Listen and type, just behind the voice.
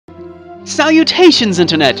Salutations,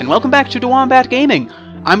 Internet, and welcome back to DaWombaGaming.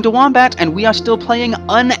 I'm DaWombat, and we are still playing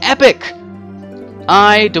UnEpic.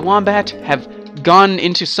 I, DaWombat, have gone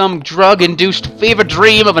into some drug-induced fever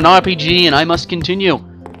dream of an RPG, and I must continue.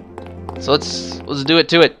 So let's do it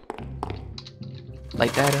to it.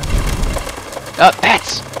 Light that up.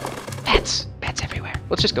 Bats! Bats! Bats everywhere.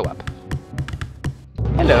 Let's just go up.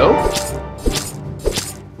 Hello.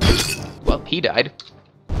 Well, he died.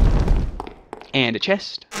 And a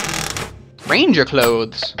chest. Ranger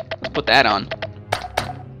clothes. Let's put that on.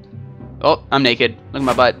 Oh, I'm naked. Look at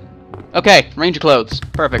my butt. Okay, ranger clothes.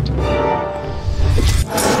 Perfect.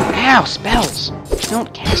 Ow, spells.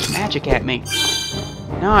 Don't cast magic at me.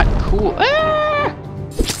 Not cool. Ah!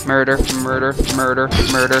 Murder, murder, murder,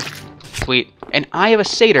 murder. Sweet. And I have a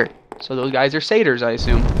satyr. So those guys are satyrs, I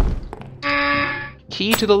assume.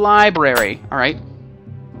 Key to the library. Alright.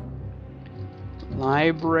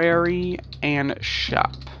 Library and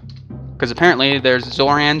shop. Because apparently there's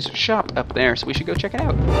Zoran's shop up there, so we should go check it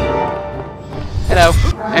out. Hello.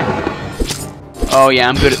 Oh yeah,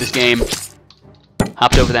 I'm good at this game.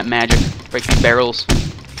 Hopped over that magic. Break these barrels.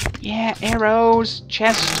 Yeah, arrows.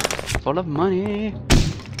 Chest full of money.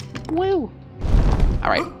 Woo.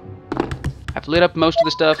 Alright. I've lit up most of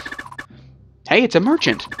the stuff. Hey, it's a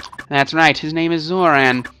merchant. That's right, his name is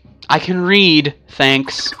Zoran. I can read,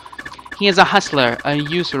 thanks. He is a hustler, a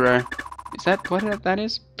usurer. Is that what that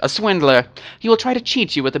is? A swindler. He will try to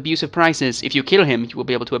cheat you with abusive prices. If you kill him, you will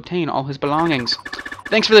be able to obtain all his belongings.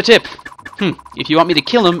 Thanks for the tip. If you want me to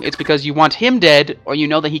kill him, it's because you want him dead, or you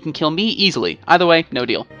know that he can kill me easily. Either way, no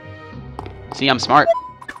deal. See, I'm smart.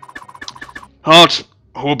 Halt!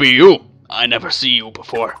 Who be you? I never see you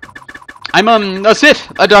before. I'm, a Sith,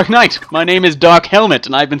 a Dark Knight. My name is Dark Helmet,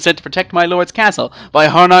 and I've been sent to protect my lord's castle by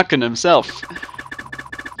Harnakken himself.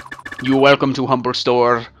 You welcome to humble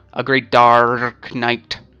store, a great Dark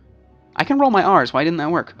Knight. I can roll my R's, why didn't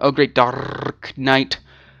that work? Oh, great Dark Knight.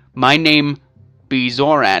 My name be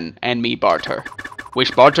Zoran, and me barter.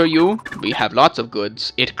 Wish barter you? We have lots of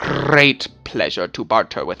goods. It great pleasure to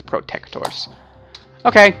barter with protectors.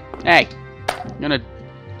 Okay, hey. I'm gonna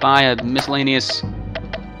buy a miscellaneous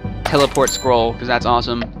teleport scroll, because that's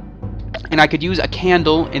awesome. And I could use a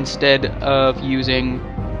candle instead of using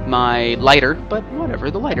my lighter, but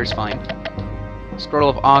whatever, the lighter's fine. Scroll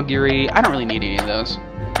of augury. I don't really need any of those.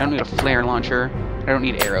 I don't need a flare launcher. I don't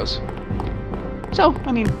need arrows. So,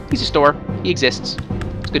 I mean, he's a store. He exists.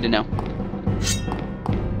 It's good to know.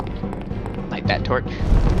 Light that torch.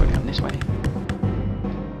 We're going this way.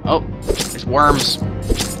 Oh, there's worms.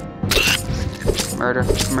 Murder,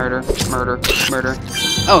 murder, murder, murder.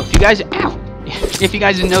 Oh, if you guys... Ow! If you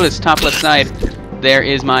guys didn't notice, top left side, there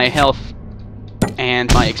is my health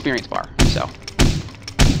and my experience bar. So,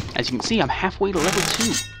 as you can see, I'm halfway to level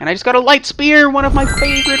 2. And I just got a light spear, one of my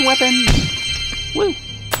favorite weapons. Woo!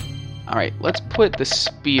 Alright, let's put the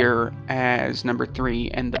spear as number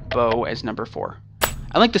 3 and the bow as number 4.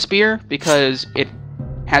 I like the spear because it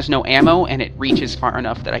has no ammo and it reaches far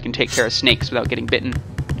enough that I can take care of snakes without getting bitten.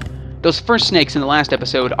 Those first snakes in the last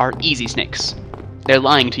episode are easy snakes. They're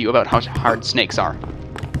lying to you about how hard snakes are.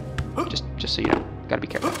 Just so you know. Gotta be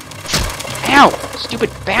careful. Ow! Stupid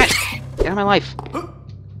bat! Get out of my life.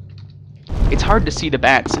 It's hard to see the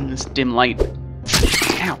bats in this dim light.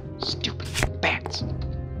 Ow! Stupid bats.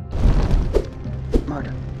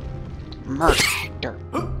 Murder. Murder.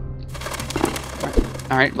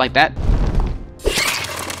 Alright, like that.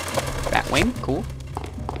 Batwing, cool.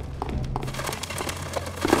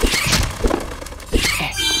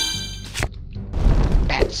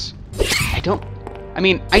 Bats. I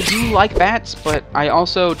mean, I do like bats, but I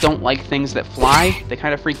also don't like things that fly. They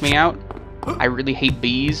kind of freak me out. I really hate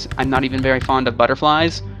bees. I'm not even very fond of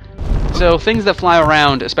butterflies. So things that fly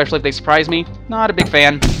around, especially if they surprise me, not a big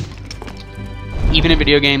fan. Even in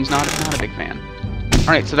video games, not a big fan.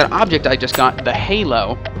 Alright, so that object I just got, the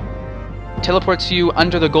halo, teleports you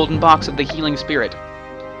under the golden box of the healing spirit.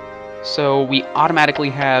 So we automatically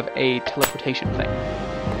have a teleportation thing.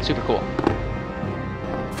 Super cool.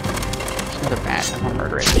 Another bat. I want to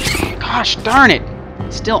murder it. Gosh darn it!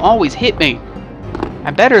 Still always hit me.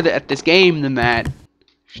 I'm better at this game than that.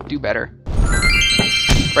 Should do better.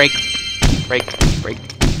 Break. Break. Break.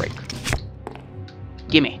 Break.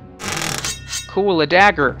 Gimme. Cool, a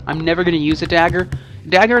dagger. I'm never going to use a dagger.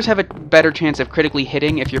 Daggers have a better chance of critically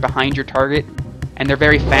hitting if you're behind your target. And they're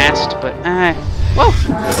very fast, but... whoa!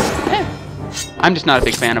 I'm just not a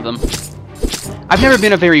big fan of them. I've never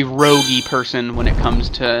been a very roguey person when it comes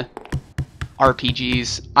to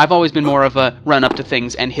RPGs. I've always been more of a run up to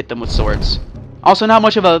things and hit them with swords. Also not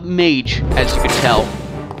much of a mage, as you can tell.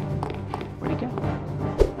 Where'd he go?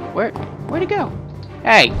 Where'd he go?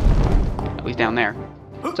 Hey! Oh, he's down there.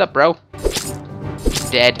 What's up, bro?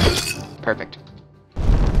 Dead. Perfect.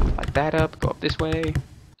 Light that up. Go up this way.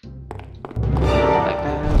 Like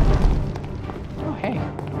that. Oh, hey.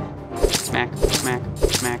 Smack, smack,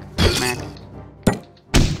 smack, smack.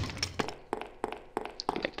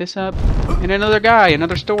 Pick this up. And another guy,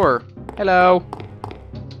 another store. Hello.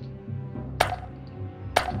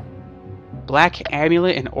 Black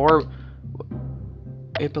amulet and orb.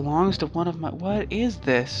 It belongs to one of my... What is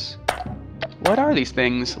this? What are these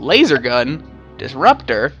things? Laser gun?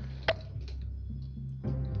 Disruptor?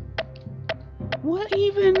 What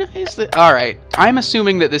even is this? Alright, I'm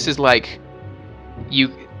assuming that this is like... You...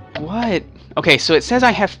 What? Okay, so it says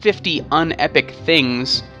I have 50 UnEpic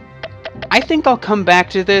things. I think I'll come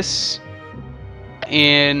back to this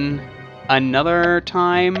in another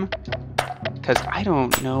time. Because I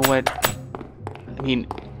don't know what... I mean,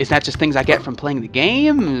 is that just things I get from playing the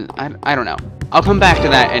game? I don't know. I'll come back to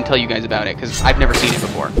that and tell you guys about it, because I've never seen it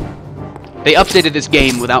before. They updated this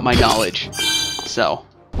game without my knowledge, so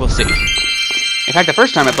we'll see. In fact, the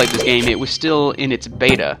first time I played this game, it was still in its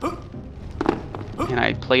beta. And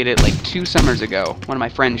I played it like 2 summers ago. One of my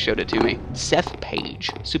friends showed it to me. Seth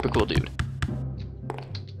Page. Super cool dude.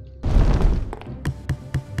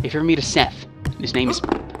 If you ever meet a Seth, his name is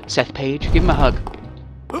Seth Page, give him a hug.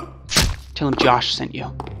 Tell him Josh sent you.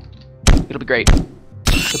 It'll be great.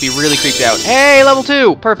 He'll be really creeped out. Hey, level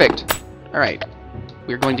 2! Perfect. Alright.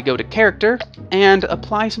 We're going to go to character and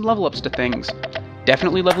apply some level ups to things.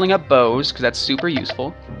 Definitely leveling up bows, because that's super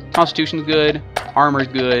useful. Constitution's good. Armor's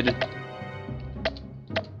good.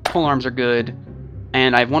 Pole arms are good.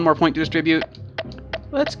 And I have 1 more point to distribute.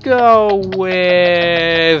 Let's go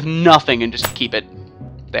with nothing and just keep it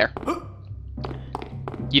there.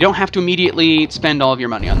 You don't have to immediately spend all of your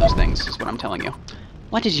money on those things, is what I'm telling you.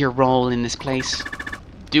 What is your role in this place?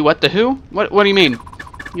 Do what the who? What do you mean?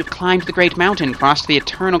 You've climbed the great mountain, crossed the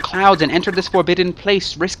eternal clouds, and entered this forbidden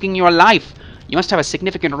place, risking your life. You must have a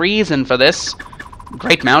significant reason for this.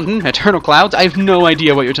 Great mountain? Eternal clouds? I have no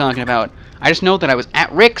idea what you're talking about. I just know that I was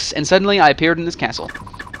at Rick's, and suddenly I appeared in this castle.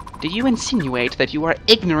 Do you insinuate that you are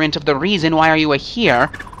ignorant of the reason why you are here?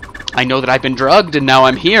 I know that I've been drugged, and now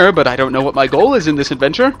I'm here, but I don't know what my goal is in this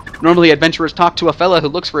adventure. Normally adventurers talk to a fella who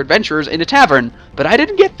looks for adventurers in a tavern, but I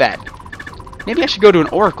didn't get that. Maybe I should go to an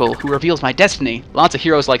oracle who reveals my destiny. Lots of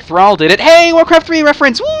heroes like Thrall did it. Hey, Warcraft 3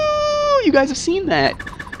 reference! Woo! You guys have seen that.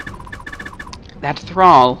 That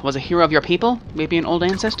Thrall was a hero of your people? Maybe an old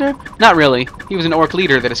ancestor? Not really. He was an orc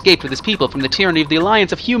leader that escaped with his people from the tyranny of the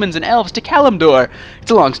alliance of humans and elves to Kalimdor.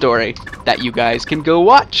 It's a long story that you guys can go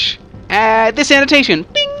watch. This annotation.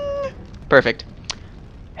 Bing! Perfect.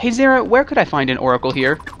 Hey Zara, where could I find an oracle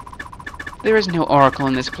here? There is no oracle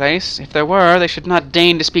in this place. If there were, they should not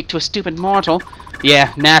deign to speak to a stupid mortal.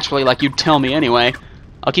 Yeah, naturally, like you'd tell me anyway.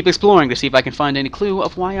 I'll keep exploring to see if I can find any clue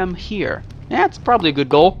of why I'm here. Yeah, it's probably a good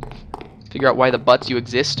goal. Figure out why the butts you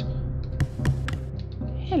exist.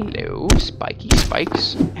 Hello, spiky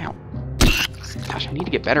spikes. Ow. Gosh, I need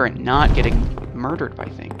to get better at not getting murdered by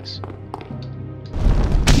things.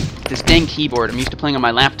 This dang keyboard I'm used to playing on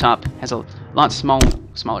my laptop has a lot smaller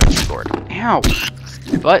keyboard. Ow!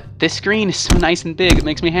 But this screen is so nice and big, it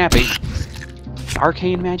makes me happy.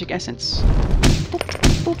 Arcane magic essence. Boop,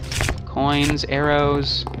 boop. Coins,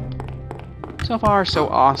 arrows. So far, so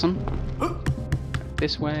awesome.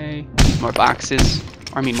 This way. More boxes.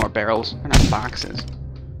 Or I mean more barrels. They're not boxes.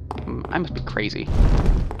 I must be crazy.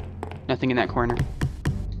 Nothing in that corner.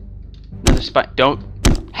 Another spot. Don't.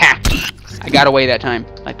 Ha! I got away that time.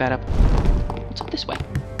 Light that up. What's up this way?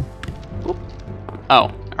 Oop.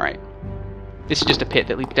 Oh, alright. This is just a pit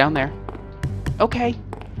that leads down there. Okay.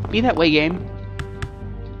 Be that way, game.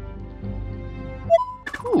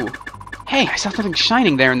 Ooh. Hey, I saw something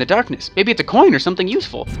shining there in the darkness. Maybe it's a coin or something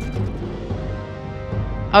useful.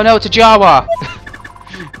 Oh no, it's a Jawa!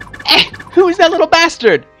 Who is that little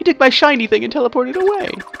bastard? He took my shiny thing and teleported away.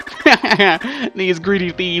 These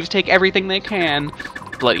greedy thieves take everything they can.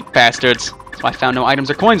 Bloody bastards. That's why I found no items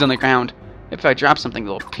or coins on the ground. If I drop something,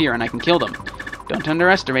 they'll appear and I can kill them. Don't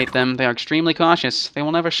underestimate them. They are extremely cautious. They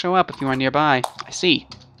will never show up if you are nearby. I see.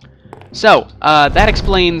 So, that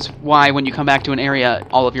explains why when you come back to an area,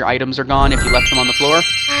 all of your items are gone if you left them on the floor.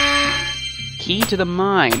 Key to the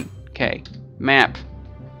mine. Okay. Map.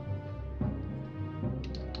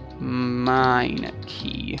 Mine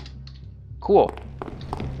key. Cool.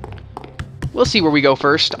 We'll see where we go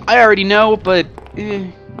first. I already know, but you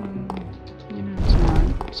know, it's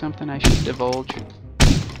not something I should divulge.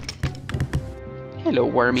 Hello,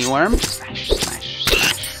 wormy worm. Slash, slash,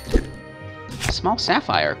 slash. A small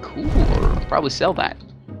sapphire. Cool. I'll probably sell that.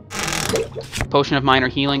 Potion of minor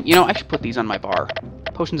healing. You know, I should put these on my bar.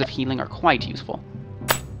 Potions of healing are quite useful.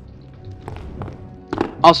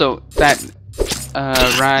 Also, that,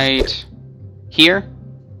 right here,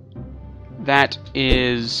 that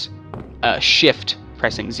is shift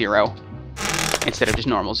pressing 0 instead of just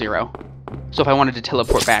normal 0. So if I wanted to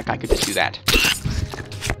teleport back, I could just do that.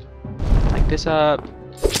 Light this up,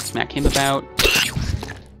 smack him about.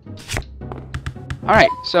 Alright,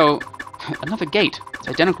 so another gate. It's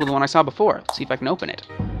identical to the one I saw before. Let's see if I can open it.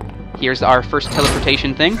 Here's our first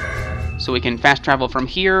teleportation thing. So we can fast travel from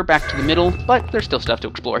here back to the middle, but there's still stuff to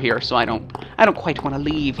explore here, so I don't quite want to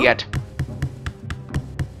leave yet.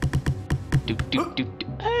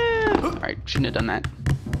 Alright, shouldn't have done that.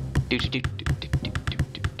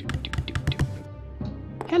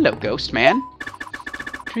 Hello, ghost man.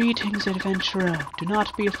 Greetings, adventurer. Do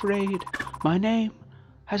not be afraid. My name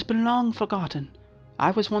has been long forgotten.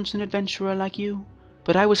 I was once an adventurer like you,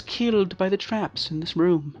 but I was killed by the traps in this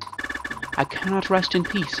room. I cannot rest in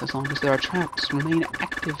peace as long as there are traps remain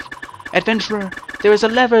active. Adventurer, there is a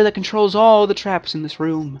lever that controls all the traps in this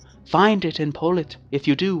room. Find it and pull it. If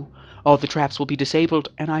you do, all the traps will be disabled,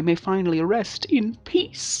 and I may finally rest in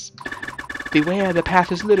peace. Beware, the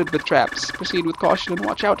path is littered with traps. Proceed with caution and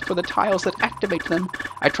watch out for the tiles that activate them.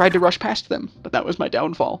 I tried to rush past them, but that was my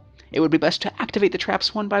downfall. It would be best to activate the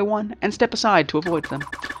traps one by one and step aside to avoid them.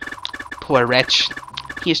 Poor wretch.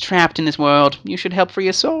 He is trapped in this world. You should help free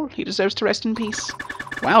his soul. He deserves to rest in peace.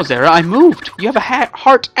 Wow, Zara, I moved. You have a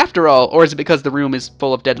heart after all. Or is it because the room is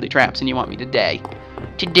full of deadly traps and you want me to die?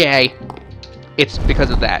 Today. It's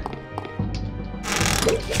because of that.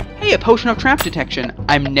 Hey, a potion of trap detection.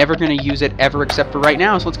 I'm never going to use it ever except for right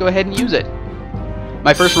now, so let's go ahead and use it.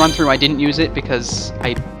 My first run through, I didn't use it because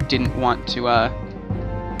I didn't want to,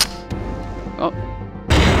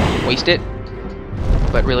 waste it.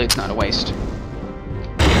 But really, it's not a waste.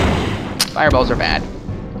 Fireballs are bad.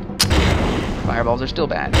 Fireballs are still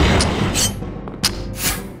bad.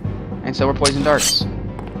 And so are poison darts.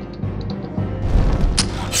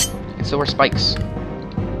 And so are spikes.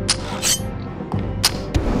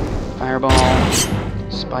 Fireball.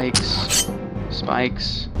 Spikes.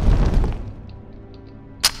 Spikes.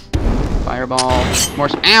 Fireball. More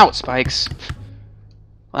ow! Spikes.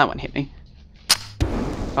 Well, that one hit me.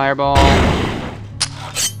 Fireball.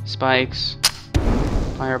 Spikes.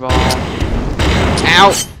 Fireball.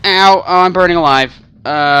 Ow! Ow! Oh, I'm burning alive.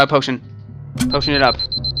 Potion. Potion it up.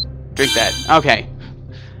 Drink that. Okay.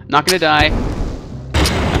 I'm not gonna die.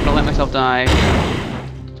 I'm not gonna let myself die.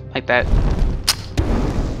 Like that.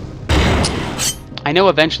 I know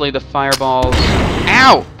eventually the fireballs...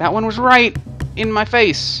 Ow! That one was right in my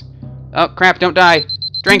face. Oh, crap, don't die.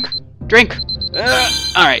 Drink. Drink!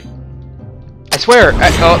 Alright. I swear!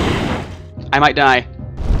 I might die.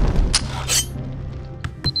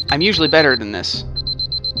 I'm usually better than this.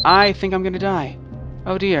 I think I'm gonna die.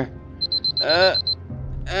 Oh dear.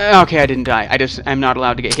 Okay, I didn't die. I'm not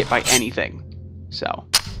allowed to get hit by anything. So.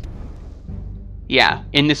 Yeah,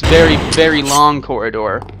 in this very, very long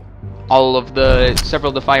corridor, several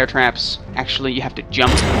of the fire traps, actually you have to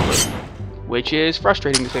jump over, which is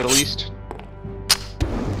frustrating to say the least.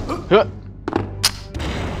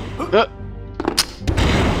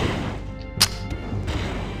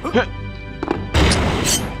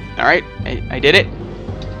 Alright, I did it.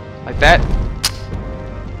 Like that.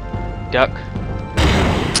 Duck.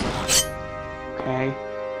 Okay.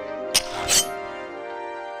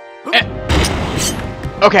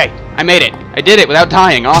 Okay, I made it. I did it without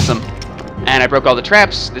dying. Awesome. And I broke all the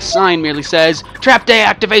traps. This sign merely says, Trap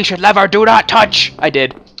deactivation lever, do not touch! I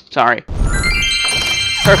did. Sorry.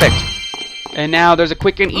 Perfect. And now there's a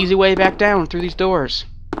quick and easy way back down through these doors.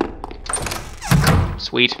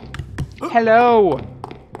 Sweet. Hello!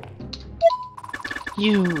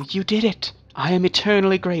 You did it. I am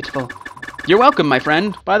eternally grateful. You're welcome, my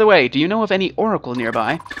friend. By the way, do you know of any oracle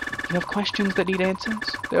nearby? You have questions that need answers?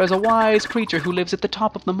 There is a wise creature who lives at the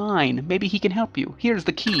top of the mine. Maybe he can help you. Here's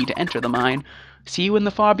the key to enter the mine. See you in the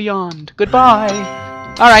far beyond. Goodbye!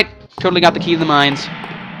 Alright, totally got the key to the mines.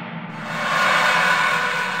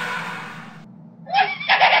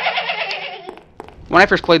 When I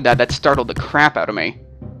first played that startled the crap out of me.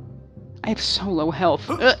 I have so low health.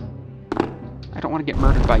 I don't want to get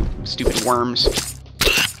murdered by stupid worms.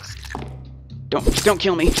 Don't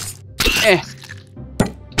kill me.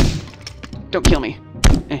 Don't kill me.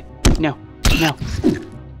 No.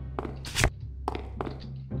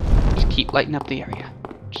 Just keep lighting up the area.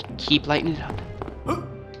 Just keep lighting it up.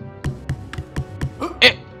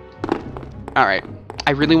 Alright.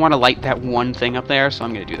 I really want to light that one thing up there, so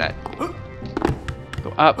I'm going to do that.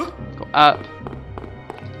 Go up. Go up.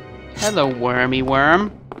 Hello, wormy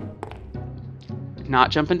worm. Not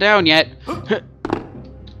jumping down yet.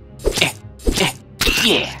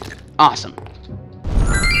 Yeah! Awesome.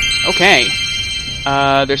 Okay.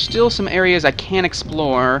 There's still some areas I can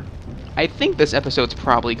explore. I think this episode's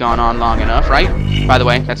probably gone on long enough, right? By the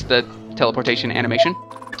way, that's the teleportation animation.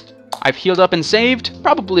 I've healed up and saved.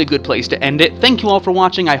 Probably a good place to end it. Thank you all for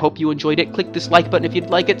watching. I hope you enjoyed it. Click this like button if you'd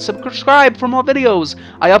like it. Subscribe for more videos.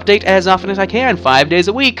 I update as often as I can, 5 days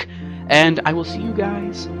a week. And I will see you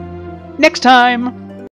guys next time.